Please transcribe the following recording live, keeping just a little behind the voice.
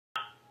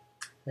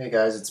Hey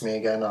guys, it's me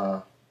again.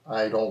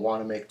 I don't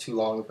want to make too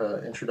long of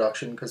an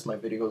introduction because my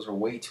videos are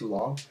way too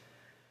long.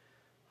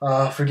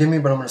 Forgive me,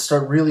 but I'm going to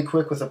start really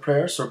quick with a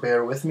prayer, so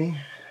bear with me.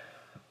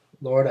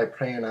 Lord, I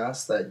pray and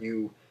ask that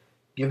you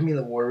give me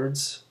the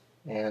words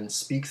and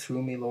speak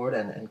through me, Lord,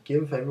 and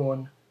give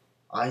everyone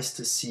eyes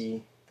to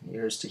see and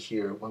ears to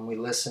hear. When we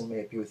listen,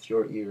 may it be with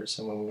your ears,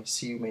 and when we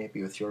see, may it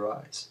be with your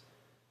eyes.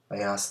 I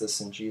ask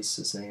this in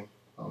Jesus' name.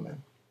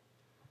 Amen.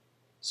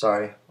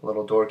 Sorry, a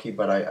little dorky,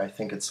 but I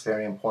think it's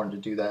very important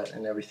to do that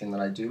in everything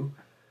that I do.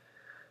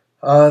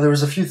 There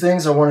was a few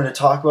things I wanted to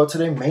talk about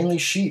today, mainly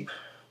sheep.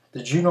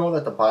 Did you know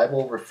that the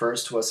Bible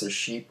refers to us as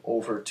sheep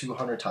over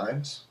 200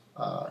 times?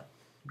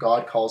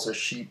 God calls us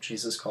sheep,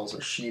 Jesus calls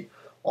us sheep.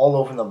 All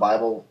over in the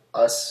Bible,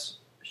 us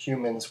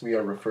humans, we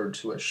are referred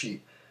to as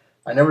sheep.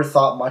 I never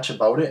thought much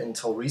about it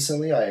until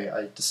recently.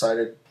 I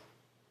decided,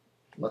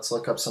 let's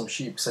look up some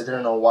sheep, because I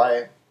didn't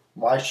know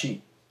why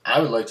sheep. I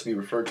would like to be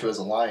referred to as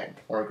a lion,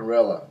 or a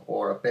gorilla,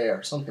 or a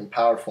bear, something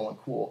powerful and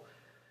cool.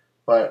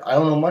 But I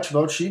don't know much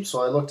about sheep,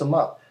 so I looked them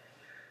up.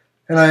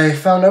 And I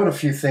found out a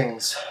few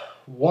things.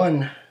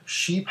 One,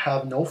 sheep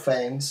have no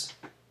fangs,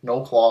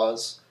 no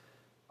claws.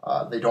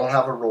 They don't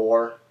have a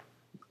roar.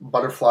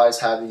 Butterflies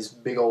have these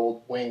big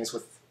old wings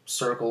with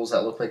circles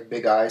that look like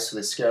big eyes, so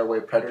they scare away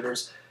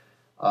predators.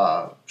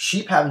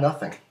 Sheep have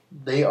nothing.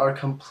 They are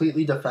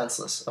completely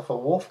defenseless. If a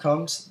wolf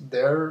comes,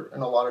 they're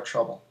in a lot of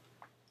trouble.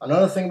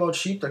 Another thing about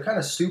sheep, they're kind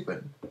of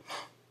stupid.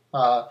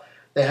 Uh,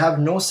 they have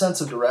no sense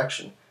of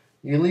direction.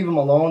 You leave them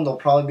alone, they'll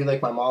probably be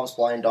like my mom's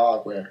blind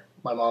dog, where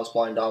my mom's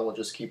blind dog will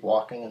just keep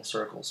walking in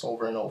circles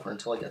over and over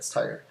until it gets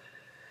tired.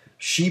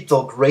 Sheep,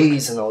 they'll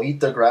graze and they'll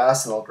eat their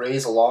grass and they'll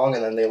graze along,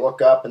 and then they look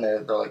up and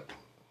they're like,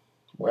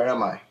 where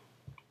am I?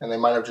 And they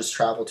might have just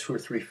traveled 2 or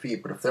 3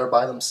 feet, but if they're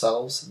by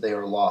themselves, they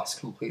are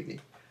lost completely.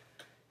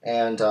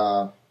 And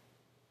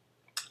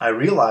I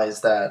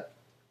realized that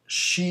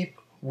sheep,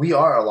 we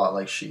are a lot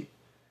like sheep.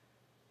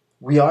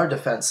 We are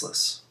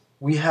defenseless.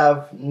 We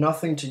have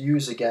nothing to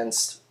use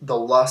against the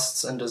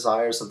lusts and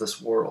desires of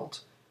this world,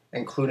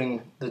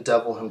 including the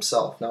devil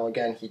himself. Now,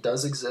 again, he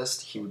does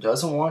exist. He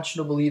doesn't want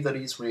you to believe that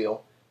he's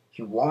real.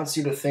 He wants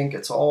you to think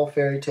it's all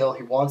fairy tale.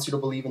 He wants you to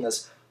believe in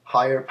this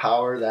higher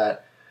power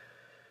that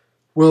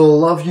will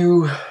love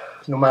you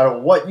no matter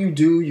what you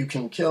do. You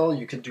can kill,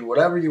 you can do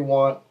whatever you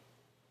want,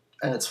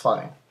 and it's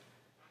fine.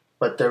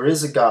 But there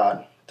is a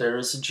God, there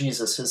is a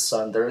Jesus, his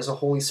son, there is a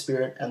Holy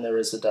Spirit, and there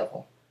is a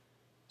devil.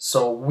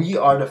 So we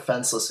are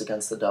defenseless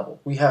against the devil.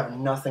 We have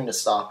nothing to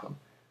stop him.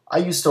 I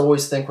used to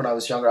always think when I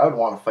was younger, I would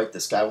want to fight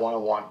this guy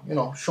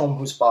one-on-one, show him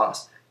who's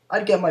boss.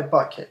 I'd get my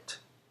butt kicked.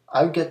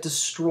 I would get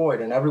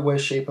destroyed in every way,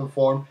 shape, and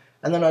form,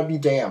 and then I'd be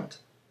damned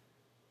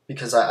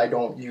because I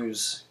don't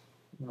use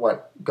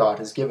what God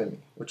has given me,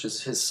 which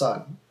is his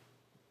son.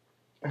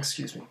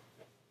 Excuse me.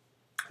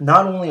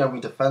 Not only are we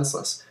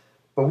defenseless,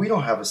 but we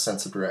don't have a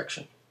sense of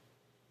direction.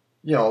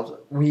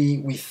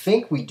 We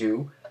think we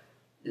do.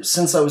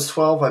 Since I was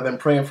 12, I've been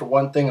praying for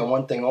one thing and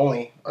one thing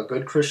only, a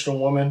good Christian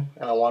woman,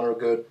 and I want her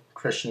good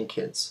Christian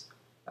kids.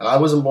 And I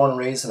wasn't born and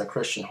raised in a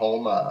Christian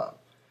home.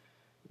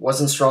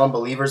 Wasn't strong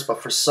believers,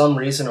 but for some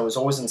reason it was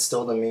always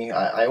instilled in me.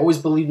 I always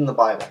believed in the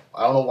Bible.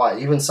 I don't know why.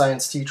 Even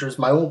science teachers,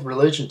 my old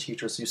religion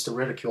teachers used to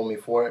ridicule me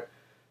for it.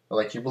 They're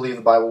like, you believe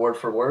the Bible word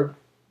for word?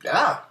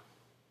 Yeah.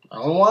 I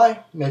don't know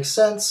why. Makes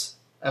sense.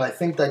 And I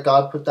think that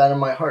God put that in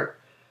my heart.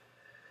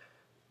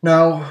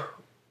 Now,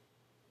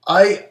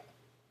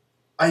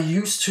 I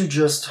used to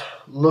just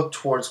look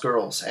towards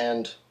girls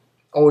and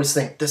always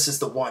think, this is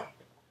the one.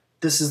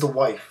 This is the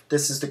wife.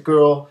 This is the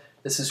girl.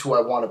 This is who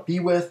I want to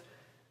be with.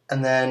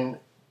 And then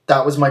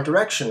that was my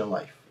direction in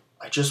life.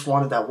 I just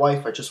wanted that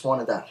wife. I just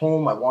wanted that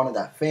home. I wanted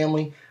that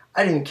family.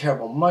 I didn't care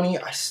about money.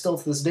 I still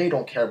to this day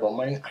don't care about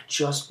money. I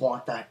just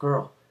want that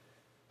girl.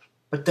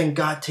 But then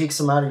God takes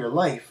them out of your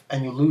life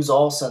and you lose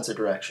all sense of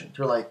direction.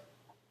 You're like,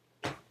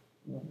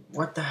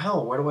 what the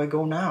hell? Where do I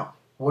go now?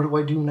 What do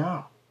I do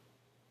now?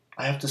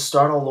 I have to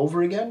start all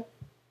over again?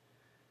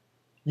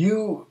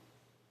 You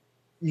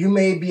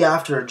may be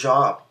after a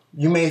job.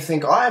 You may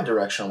think, oh, I have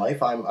direction in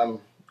life. I'm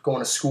going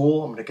to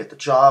school. I'm going to get the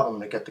job. I'm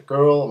going to get the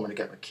girl. I'm going to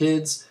get my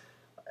kids.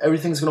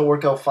 Everything's going to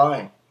work out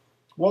fine.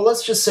 Well,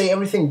 let's just say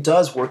everything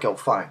does work out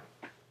fine.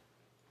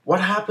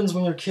 What happens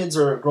when your kids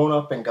are grown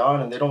up and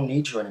gone and they don't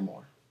need you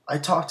anymore? I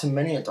talk to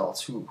many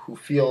adults who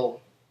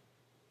feel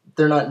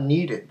they're not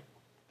needed,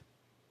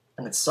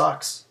 and it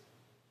sucks.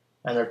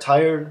 And they're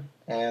tired,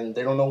 and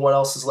they don't know what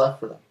else is left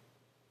for them.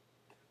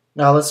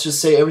 Now, let's just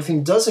say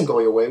everything doesn't go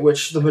your way,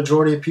 which the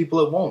majority of people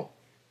it won't.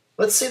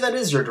 Let's say that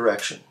is your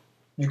direction.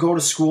 You go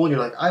to school, and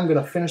you're like, I'm going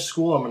to finish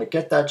school, I'm going to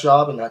get that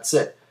job, and that's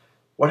it.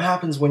 What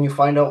happens when you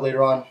find out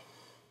later on,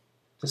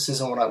 this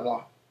isn't what I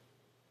want?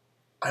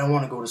 I don't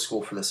want to go to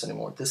school for this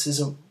anymore. This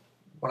isn't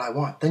what I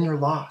want. Then you're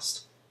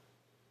lost.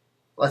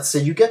 Let's say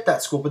you get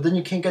that school, but then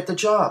you can't get the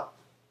job.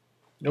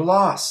 You're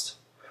lost.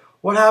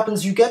 What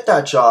happens? You get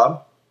that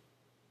job,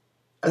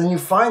 and then you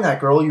find that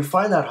girl, you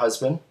find that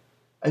husband,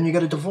 and you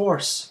get a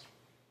divorce.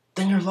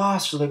 Then you're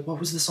lost. You're like, what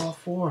was this all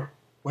for?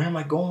 Where am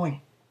I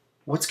going?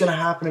 What's going to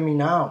happen to me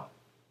now?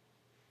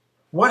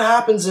 What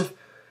happens if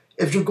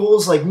your goal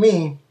is like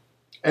me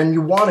and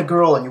you want a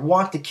girl and you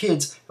want the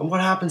kids, and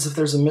what happens if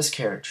there's a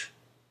miscarriage?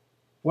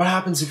 What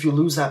happens if you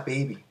lose that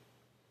baby?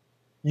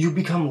 You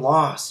become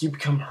lost. You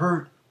become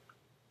hurt.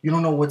 You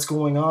don't know what's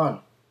going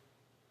on.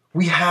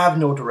 We have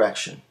no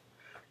direction.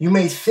 You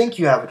may think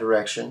you have a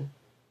direction,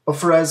 but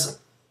for as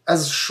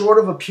short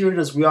of a period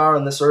as we are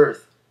on this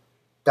earth,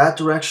 that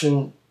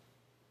direction,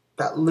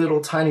 that little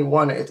tiny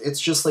one,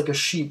 it's just like a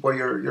sheep where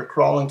you're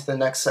crawling to the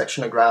next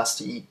section of grass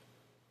to eat.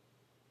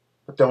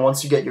 But then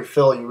once you get your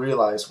fill, you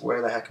realize,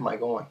 where the heck am I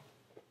going?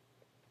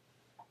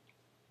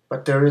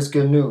 But there is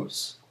good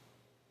news.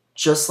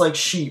 Just like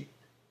sheep,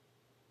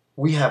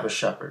 we have a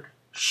shepherd.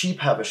 Sheep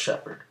have a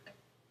shepherd.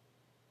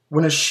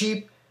 When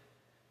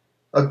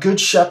a good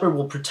shepherd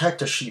will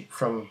protect a sheep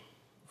from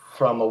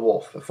a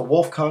wolf. If a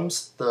wolf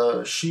comes,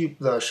 the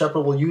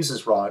shepherd will use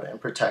his rod and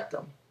protect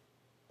them.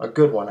 A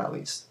good one, at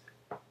least.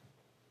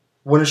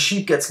 When a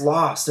sheep gets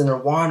lost and they're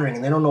wandering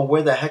and they don't know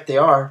where the heck they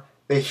are,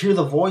 they hear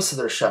the voice of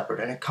their shepherd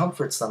and it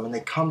comforts them and they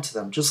come to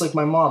them. Just like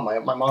my mom.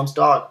 My mom's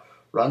dog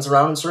runs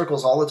around in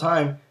circles all the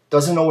time,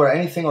 doesn't know where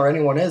anything or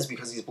anyone is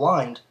because he's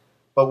blind,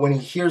 but when he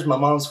hears my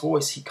mom's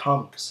voice, he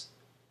comes.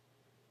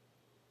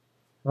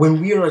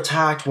 When we are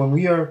attacked, when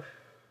we are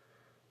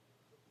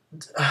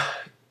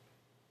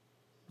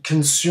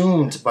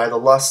consumed by the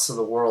lusts of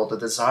the world, the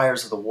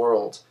desires of the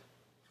world,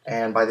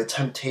 and by the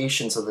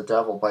temptations of the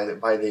devil, by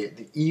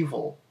the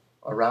evil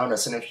around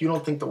us. And if you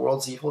don't think the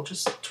world's evil,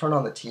 just turn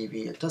on the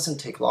TV. It doesn't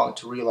take long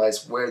to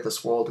realize where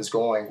this world is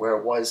going, where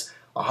it was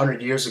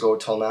 100 years ago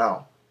till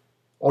now.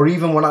 Or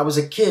even when I was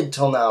a kid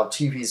till now,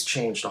 TV's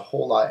changed a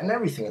whole lot, and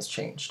everything has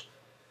changed.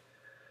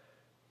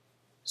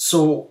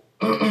 So,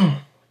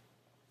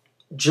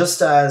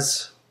 just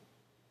as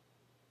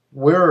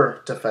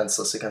we're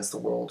defenseless against the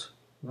world,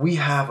 we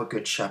have a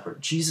good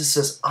shepherd. Jesus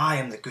says, I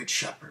am the good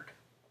shepherd.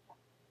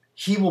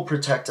 He will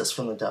protect us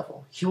from the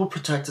devil. He will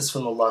protect us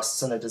from the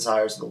lusts and the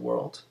desires of the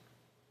world.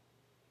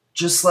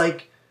 Just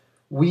like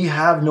we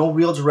have no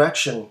real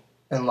direction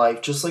in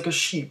life, just like a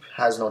sheep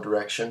has no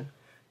direction,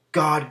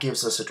 God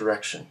gives us a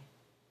direction.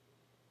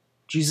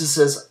 Jesus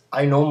says,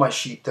 I know my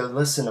sheep, they'll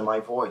listen to my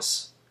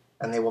voice,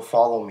 and they will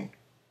follow me.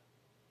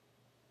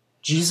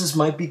 Jesus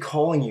might be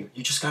calling you.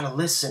 You just got to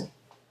listen.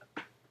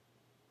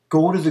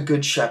 Go to the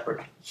good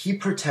shepherd. He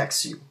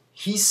protects you.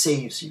 He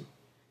saves you.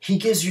 He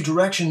gives you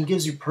direction. He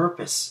gives you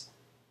purpose.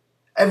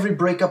 Every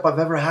breakup I've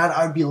ever had,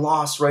 I'd be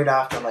lost right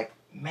after. I'm like,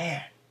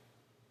 man,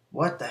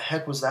 what the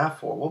heck was that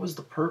for? What was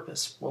the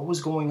purpose? What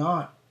was going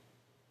on?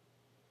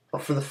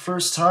 But for the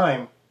first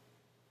time,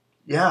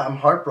 yeah, I'm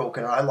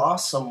heartbroken. I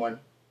lost someone.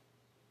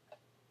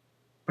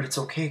 But it's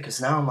okay,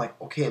 because now I'm like,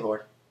 okay,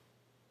 Lord,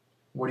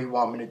 what do you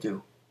want me to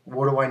do?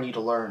 What do I need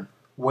to learn?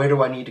 Where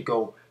do I need to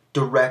go?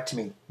 Direct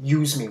me.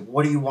 Use me.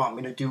 What do you want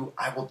me to do?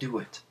 I will do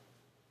it.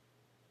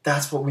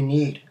 That's what we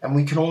need. And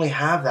we can only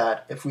have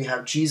that if we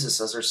have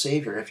Jesus as our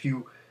Savior. If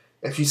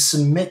you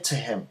submit to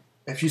Him,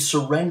 if you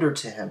surrender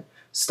to Him,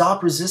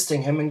 stop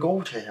resisting Him and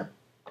go to Him.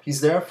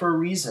 He's there for a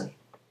reason.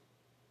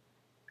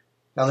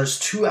 Now there's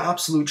two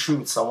absolute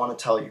truths I want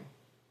to tell you.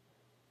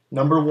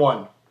 Number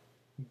one,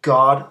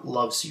 God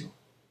loves you.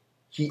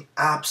 He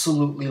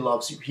absolutely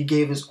loves you. He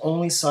gave His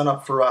only Son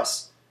up for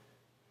us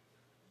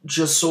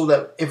just so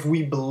that if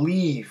we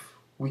believe,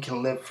 we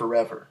can live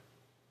forever.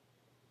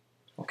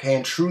 Okay,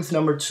 and truth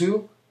number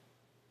two,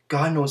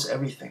 God knows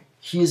everything.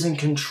 He is in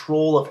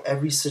control of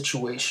every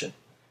situation.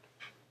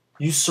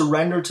 You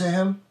surrender to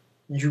Him,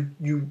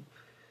 you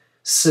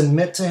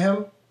submit to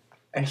Him,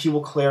 and He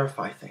will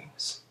clarify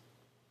things.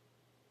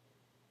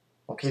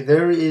 Okay,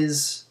 there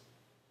is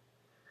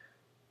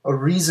a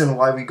reason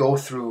why we go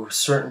through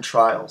certain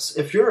trials.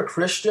 If you're a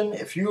Christian,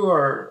 if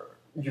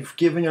you've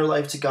given your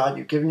life to God,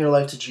 you've given your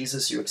life to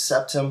Jesus, you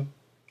accept Him,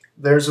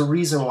 there's a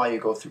reason why you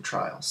go through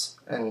trials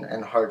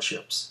and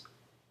hardships.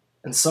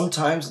 And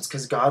sometimes it's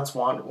because God's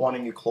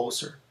wanting you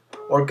closer,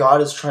 or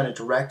God is trying to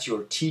direct you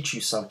or teach you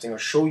something or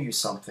show you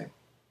something.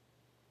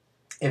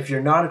 If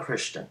you're not a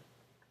Christian,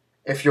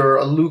 if you're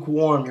a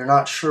lukewarm, you're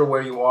not sure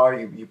where you are,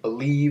 you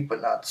believe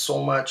but not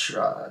so much,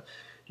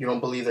 you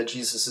don't believe that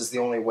Jesus is the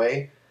only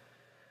way,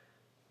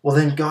 well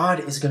then God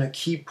is going to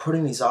keep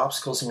putting these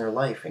obstacles in your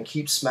life and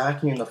keep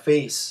smacking you in the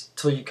face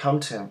till you come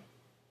to Him,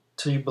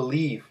 till you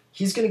believe.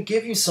 He's going to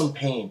give you some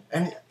pain,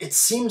 and it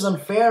seems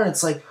unfair, and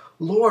it's like,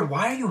 Lord,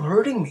 why are you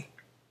hurting me?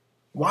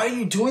 Why are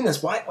you doing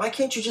this? Why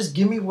can't you just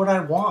give me what I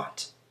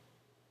want?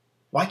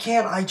 Why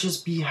can't I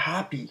just be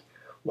happy?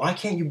 Why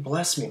can't you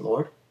bless me,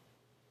 Lord?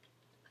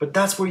 But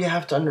that's where you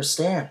have to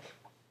understand.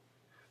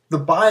 The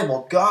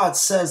Bible, God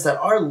says that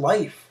our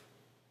life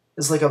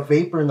is like a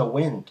vapor in the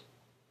wind.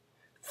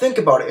 Think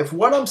about it. If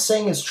what I'm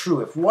saying is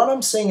true, if what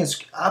I'm saying is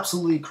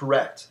absolutely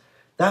correct,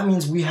 that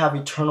means we have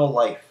eternal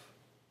life.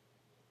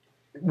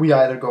 We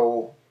either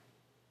go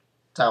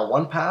down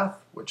one path,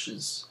 which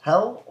is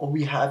hell, or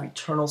we have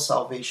eternal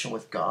salvation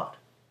with God.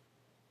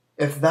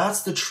 If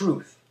that's the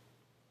truth,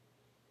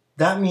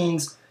 that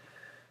means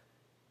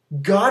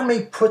God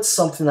may put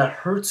something that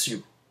hurts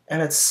you,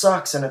 and it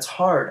sucks, and it's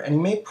hard, and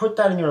He may put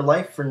that in your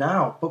life for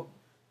now, but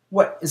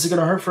What, is it going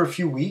to hurt for a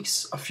few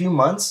weeks, a few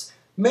months,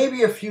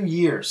 maybe a few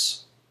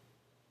years?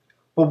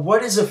 But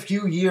what is a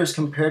few years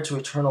compared to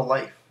eternal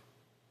life?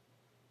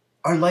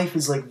 Our life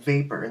is like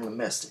vapor in the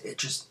mist. It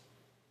just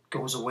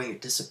goes away,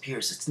 it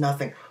disappears, it's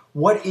nothing.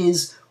 What's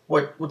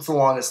the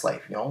longest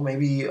life?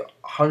 Maybe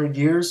 100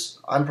 years?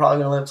 I'm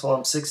probably going to live till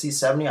I'm 60,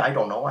 70, I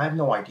don't know, I have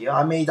no idea.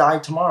 I may die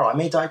tomorrow, I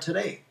may die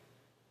today.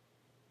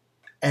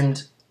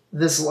 And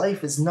this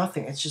life is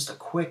nothing, it's just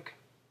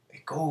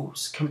it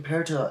goes.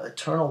 Compared to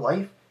eternal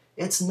life,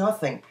 it's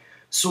nothing.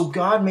 So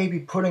God may be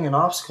putting an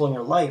obstacle in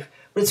your life,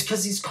 but it's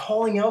because He's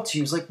calling out to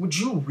you. He's like, would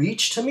you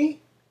reach to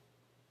me?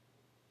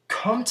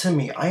 Come to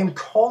me, I am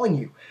calling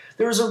you.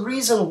 There's a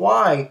reason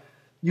why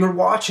you're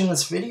watching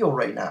this video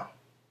right now.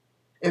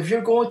 If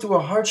you're going through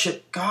a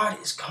hardship, God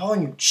is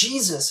calling you.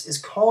 Jesus is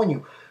calling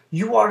you.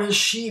 You are His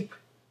sheep.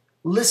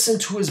 Listen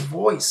to His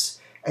voice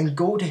and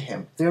go to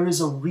Him. There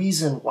is a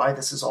reason why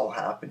this is all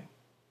happening.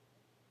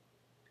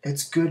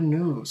 It's good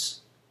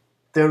news.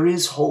 There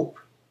is hope.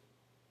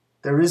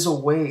 There is a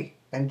way,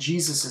 and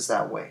Jesus is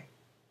that way.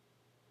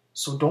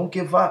 So don't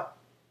give up.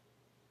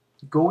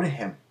 Go to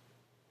Him.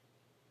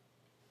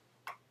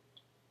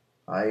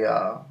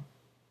 I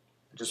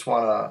just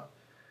want to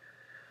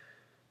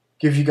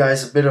give you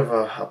guys a bit of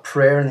a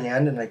prayer in the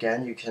end, and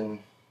again, you can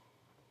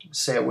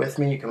say it with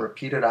me, you can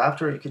repeat it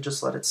after, or you could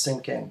just let it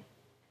sink in.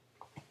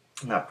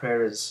 And that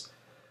prayer is,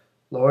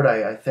 Lord,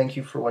 I thank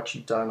you for what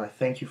you've done. I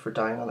thank you for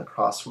dying on the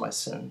cross for my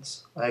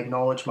sins. I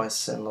acknowledge my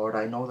sin, Lord.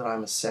 I know that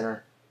I'm a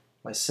sinner.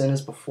 My sin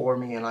is before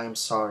me, and I am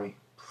sorry.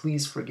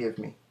 Please forgive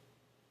me.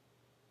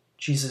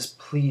 Jesus,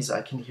 please,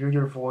 I can hear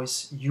your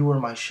voice. You are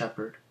my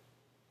shepherd.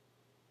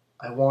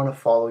 I want to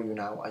follow you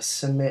now. I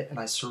submit and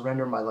I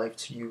surrender my life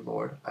to you,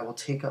 Lord. I will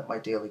take up my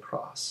daily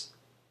cross.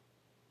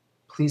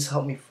 Please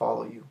help me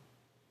follow you.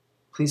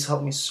 Please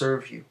help me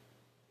serve you.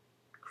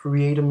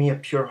 Create in me a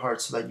pure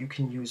heart so that you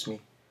can use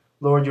me.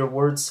 Lord, your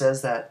word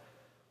says that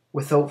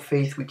without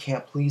faith we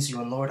can't please you.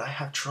 And Lord, I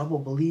have trouble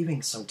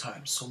believing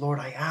sometimes. So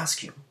Lord, I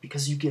ask you,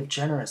 because you give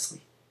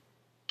generously,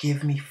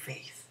 give me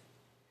faith.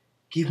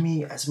 Give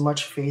me as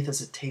much faith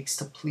as it takes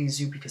to please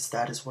you, because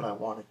that is what I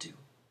want to do.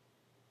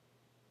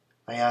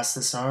 I ask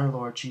this in our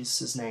Lord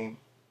Jesus' name.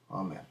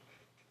 Amen.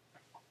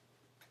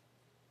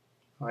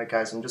 Alright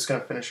guys, I'm just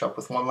going to finish up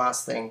with one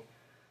last thing.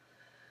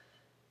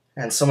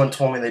 And someone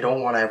told me they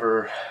don't want to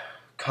ever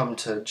come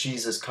to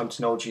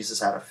know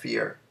Jesus out of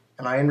fear.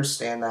 And I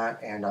understand that,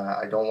 and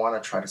I don't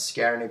want to try to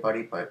scare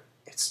anybody, but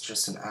it's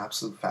just an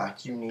absolute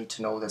fact. You need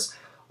to know this.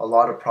 A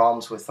lot of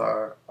problems with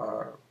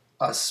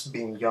us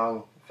being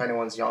young, if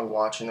anyone's young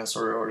watching this,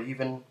 or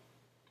even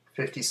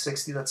 50,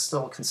 60, that's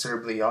still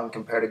considerably young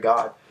compared to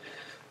God.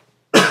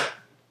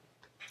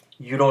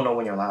 You don't know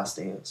when your last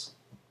day is.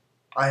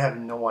 I have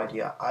no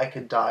idea. I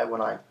could die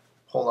when I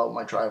pull out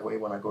my driveway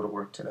when I go to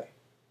work today.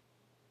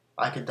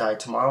 I could die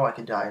tomorrow. I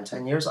could die in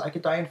 10 years. I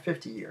could die in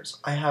 50 years.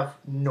 I have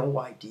no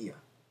idea.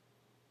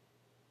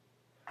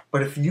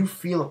 But if you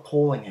feel a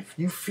pulling, if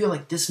you feel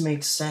like this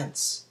makes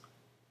sense,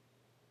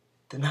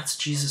 then that's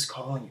Jesus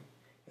calling you.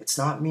 It's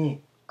not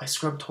me. I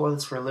scrub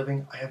toilets for a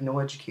living. I have no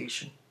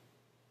education.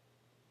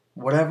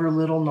 Whatever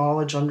little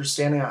knowledge,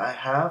 understanding I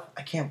have,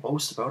 I can't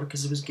boast about it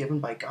because it was given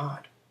by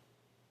God.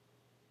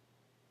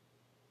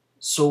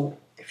 So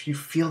if you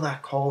feel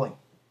that calling,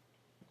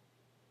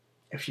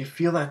 if you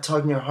feel that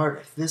tug in your heart,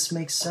 if this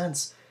makes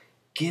sense,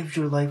 give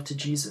your life to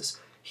Jesus.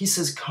 He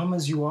says, come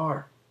as you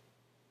are.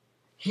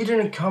 He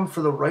didn't come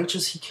for the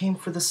righteous, He came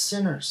for the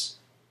sinners.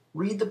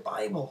 Read the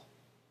Bible.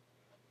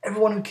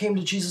 Everyone who came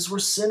to Jesus were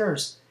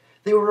sinners.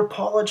 They were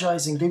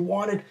apologizing. They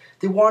wanted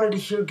to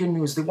hear good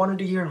news. They wanted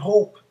to hear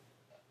hope.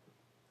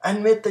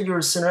 Admit that you're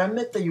a sinner.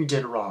 Admit that you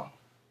did wrong.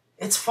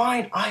 It's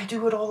fine. I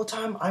do it all the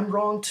time. I'm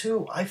wrong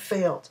too. I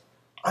failed.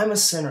 I'm a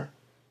sinner.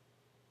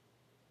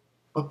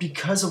 But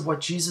because of what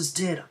Jesus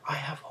did, I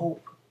have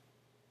hope.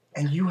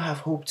 And you have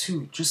hope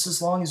too, just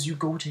as long as you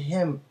go to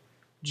Him,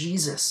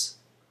 Jesus.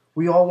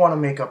 We all want to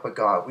make up a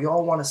God. We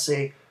all want to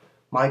say,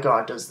 my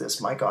God does this,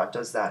 my God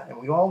does that.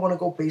 And we all want to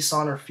go based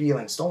on our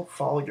feelings. Don't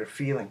follow your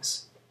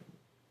feelings.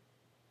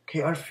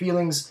 Okay, our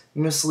feelings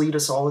mislead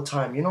us all the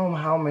time. You know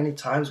how many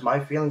times my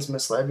feelings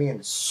misled me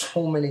in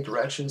so many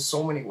directions,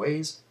 so many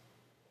ways?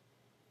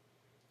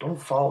 Don't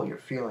follow your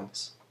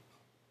feelings.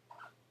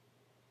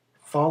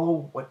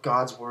 Follow what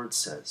God's word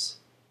says.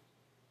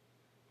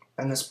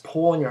 And this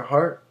pull in your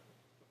heart,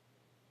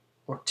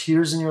 or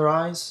tears in your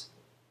eyes,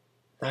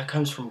 that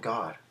comes from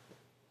God.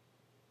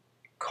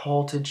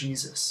 Call to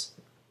Jesus.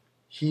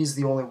 He's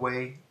the only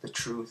way, the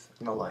truth,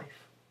 and the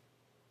life.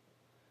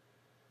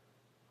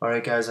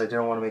 Alright guys, I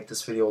didn't want to make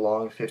this video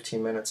long.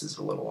 15 minutes is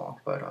a little long,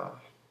 but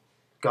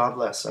God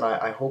bless. And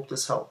I hope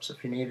this helps.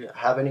 If you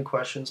have any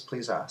questions,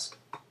 please ask.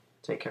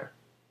 Take care.